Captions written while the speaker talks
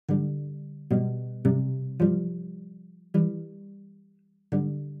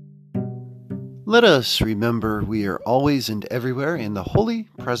Let us remember we are always and everywhere in the holy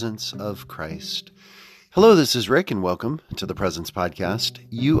presence of Christ. Hello, this is Rick, and welcome to the Presence Podcast.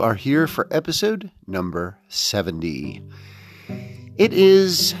 You are here for episode number 70. It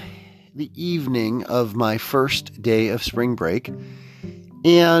is the evening of my first day of spring break,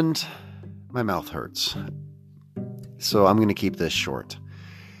 and my mouth hurts. So I'm going to keep this short.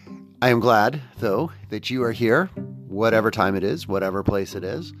 I am glad, though, that you are here, whatever time it is, whatever place it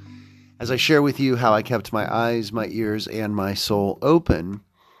is, as I share with you how I kept my eyes, my ears, and my soul open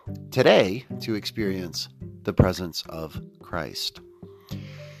today to experience the presence of Christ.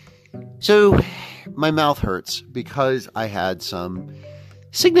 So, my mouth hurts because I had some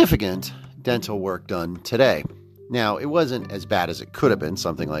significant dental work done today. Now, it wasn't as bad as it could have been,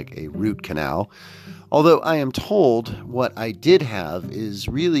 something like a root canal, although I am told what I did have is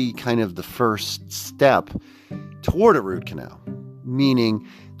really kind of the first step toward a root canal, meaning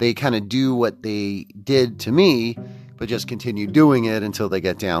they kind of do what they did to me, but just continue doing it until they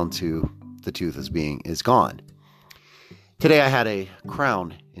get down to the tooth is gone. Today I had a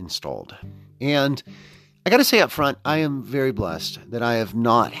crown installed, and I got to say up front, I am very blessed that I have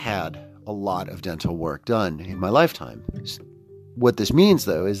not had a lot of dental work done in my lifetime. What this means,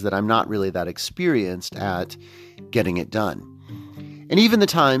 though, is that I'm not really that experienced at getting it done. And even the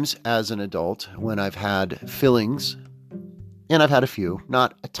times as an adult when I've had fillings, and I've had a few,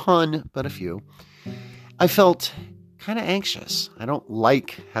 not a ton, but a few, I felt kind of anxious. I don't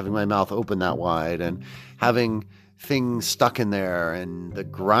like having my mouth open that wide and having things stuck in there and the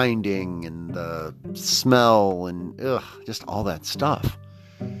grinding and the smell and just all that stuff.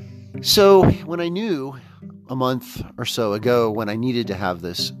 So when I knew a month or so ago when I needed to have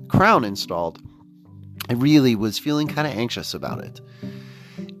this crown installed, I really was feeling kind of anxious about it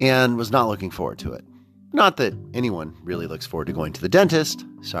and was not looking forward to it. Not that anyone really looks forward to going to the dentist.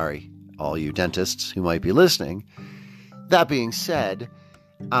 Sorry, all you dentists who might be listening. That being said,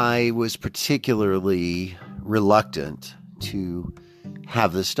 I was particularly reluctant to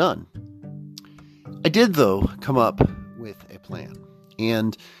have this done. I did, though, come up with a plan.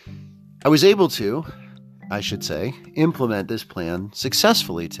 And I was able to, I should say, implement this plan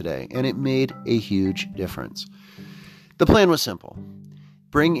successfully today. And it made a huge difference. The plan was simple.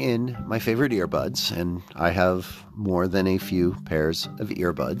 Bring in my favorite earbuds, and I have more than a few pairs of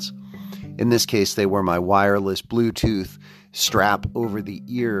earbuds. In this case, they were my wireless Bluetooth strap over the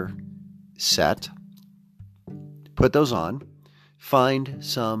ear set. Put those on. Find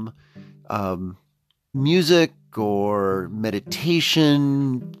some music or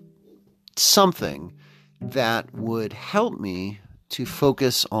meditation, something that would help me to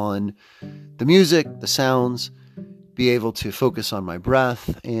focus on the music, the sounds, be able to focus on my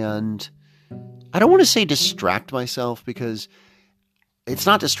breath, and I don't want to say distract myself because it's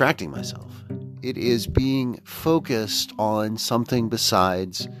not distracting myself. It is being focused on something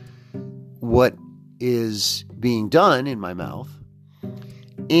besides what is being done in my mouth.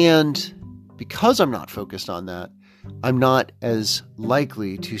 And because I'm not focused on that, I'm not as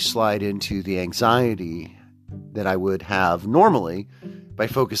likely to slide into the anxiety that I would have normally by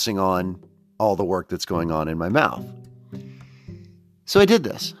focusing on all the work that's going on in my mouth. So I did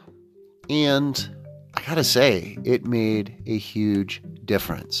this, and I gotta say, it made a huge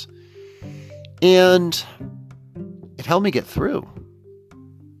difference. And it helped me get through.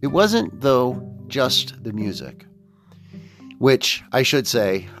 It wasn't, though, just the music, which I should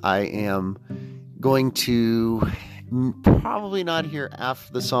say I am going to probably not hear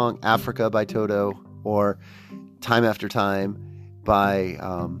the song Africa by Toto or Time After Time by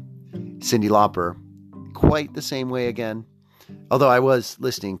Cyndi Lauper quite the same way again. Although I was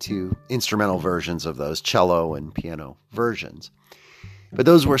listening to instrumental versions of those, cello and piano versions. But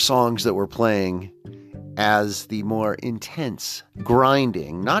those were songs that were playing as the more intense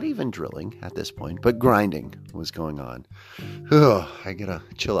grinding, not even drilling at this point, but grinding was going on. I get a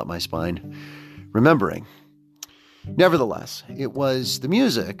chill up my spine remembering. Nevertheless, it was the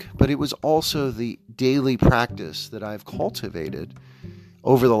music, but it was also the daily practice that I've cultivated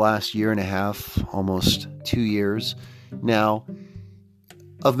over the last year and a half, almost 2 years now,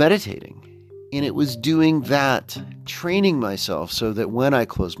 of meditating. And it was doing that, training myself so that when I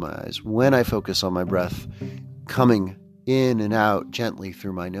close my eyes, when I focus on my breath coming in and out gently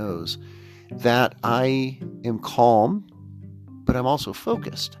through my nose, that I am calm, but I'm also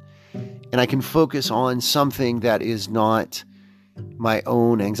focused. And I can focus on something that is not my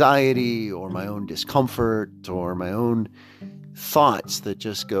own anxiety or my own discomfort or my own thoughts that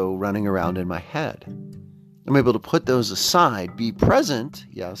just go running around in my head. I'm able to put those aside, be present,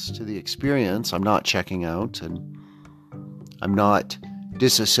 yes, to the experience. I'm not checking out and I'm not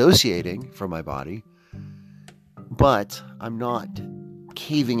disassociating from my body, but I'm not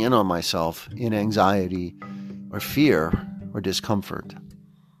caving in on myself in anxiety or fear or discomfort.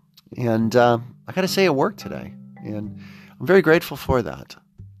 And I got to say it worked today, and I'm very grateful for that.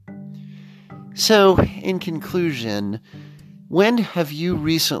 So, in conclusion, when have you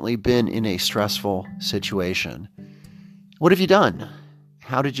recently been in a stressful situation? What have you done?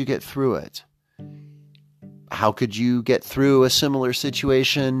 How did you get through it? How could you get through a similar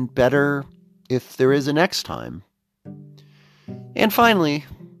situation better if there is a next time? And finally,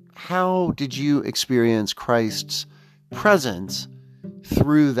 how did you experience Christ's presence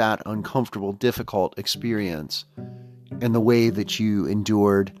through that uncomfortable, difficult experience and the way that you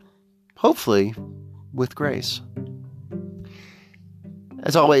endured, hopefully, with grace?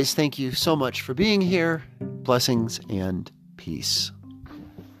 As always, thank you so much for being here. Blessings and peace.